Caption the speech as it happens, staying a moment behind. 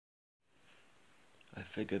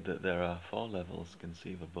figured that there are 4 levels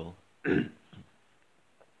conceivable.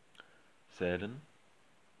 Satan,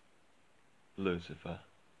 Lucifer,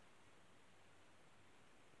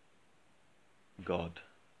 God,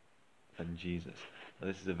 and Jesus. Now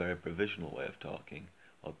this is a very provisional way of talking,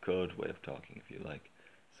 or code way of talking if you like.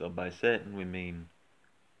 So by Satan we mean,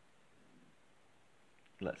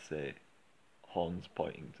 let's say, horns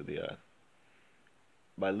pointing to the earth.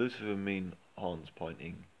 By Lucifer we mean horns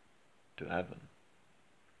pointing to heaven.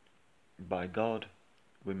 By God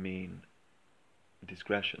we mean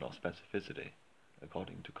discretion or specificity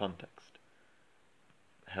according to context.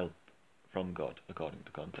 Help from God according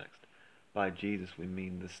to context. By Jesus we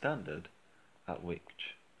mean the standard at which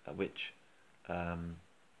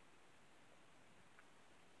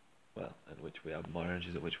we have more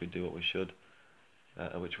energies, at which we do what we should,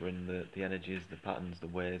 at which we're in the energies, the patterns, the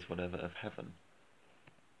ways, whatever, of heaven,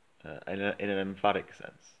 in an emphatic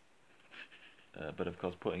sense. But of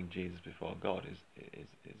course, putting Jesus before God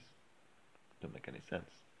doesn't make any sense.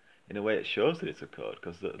 In a way, it shows that it's a code,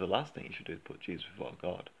 because the last thing you should do is put Jesus before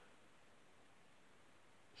God.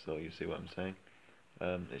 So you see what I'm saying?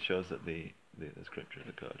 It shows that the scripture is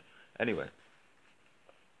a code. Anyway,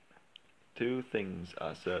 2 things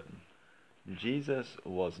are certain. Jesus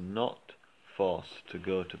was not forced to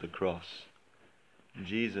go to the cross.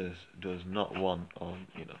 Jesus does not want, or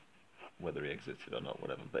whether he existed or not,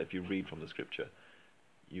 whatever. But if you read from the scripture,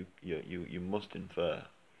 you must infer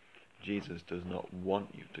Jesus does not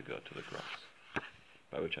want you to go to the cross.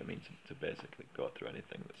 By which I mean to basically go through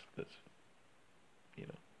anything that's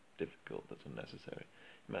difficult, that's unnecessary.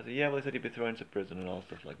 You might say, yeah, well, he said he'd be thrown into prison and all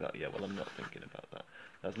stuff like that. Yeah, well, I'm not thinking about that.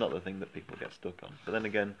 That's not the thing that people get stuck on. But then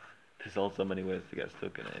again, there's also many ways to get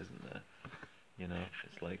stuck in it, isn't there?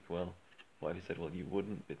 It's like, well, what if he said, well, you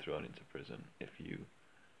wouldn't be thrown into prison if you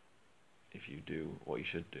do what you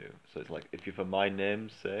should do. So it's like, if you're for my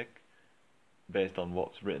name's sake, based on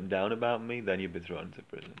what's written down about me, then you'd be thrown into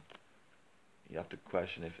prison. You have to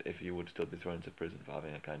question if you would still be thrown into prison for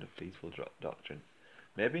having a kind of peaceful doctrine.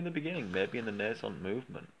 Maybe in the beginning, maybe in the nascent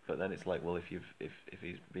movement, but then it's like, well, if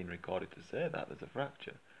he's been recorded to say that, there's a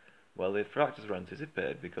fracture. Well, the fractures were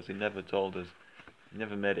anticipated because he never told us, he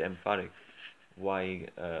never made it emphatic why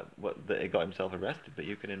that he got himself arrested, but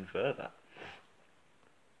you can infer that.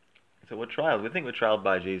 So we're trialed. We think we're trialed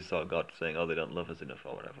by Jesus or God saying, oh, they don't love us enough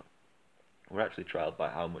or whatever. We're actually trialed by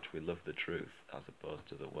how much we love the truth as opposed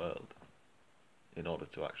to the world, in order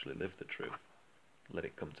to actually live the truth. Let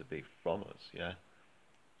it come to be from us, yeah?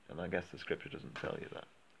 And I guess the scripture doesn't tell you that.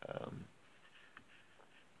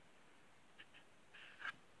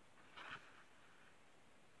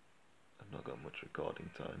 I've not got much recording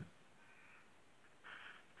time.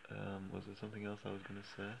 Was there something else I was going to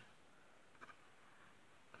say?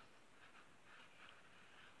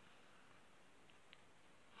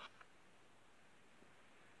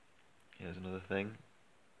 Here's another thing.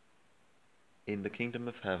 In the kingdom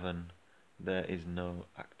of heaven, there is no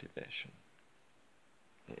activation.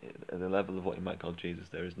 At the level of what you might call Jesus,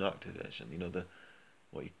 there is no activation.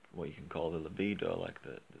 What you can call the libido, like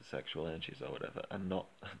the sexual energies or whatever, and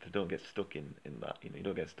they don't get stuck in that. You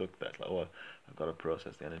don't get stuck there. It's like, oh, I've got to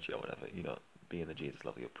process the energy or whatever. Be in the Jesus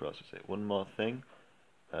level, you process it. One more thing,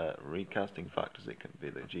 recasting factors. It can be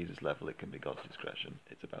the Jesus level. It can be God's discretion.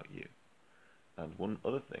 It's about you. And one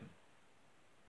other thing.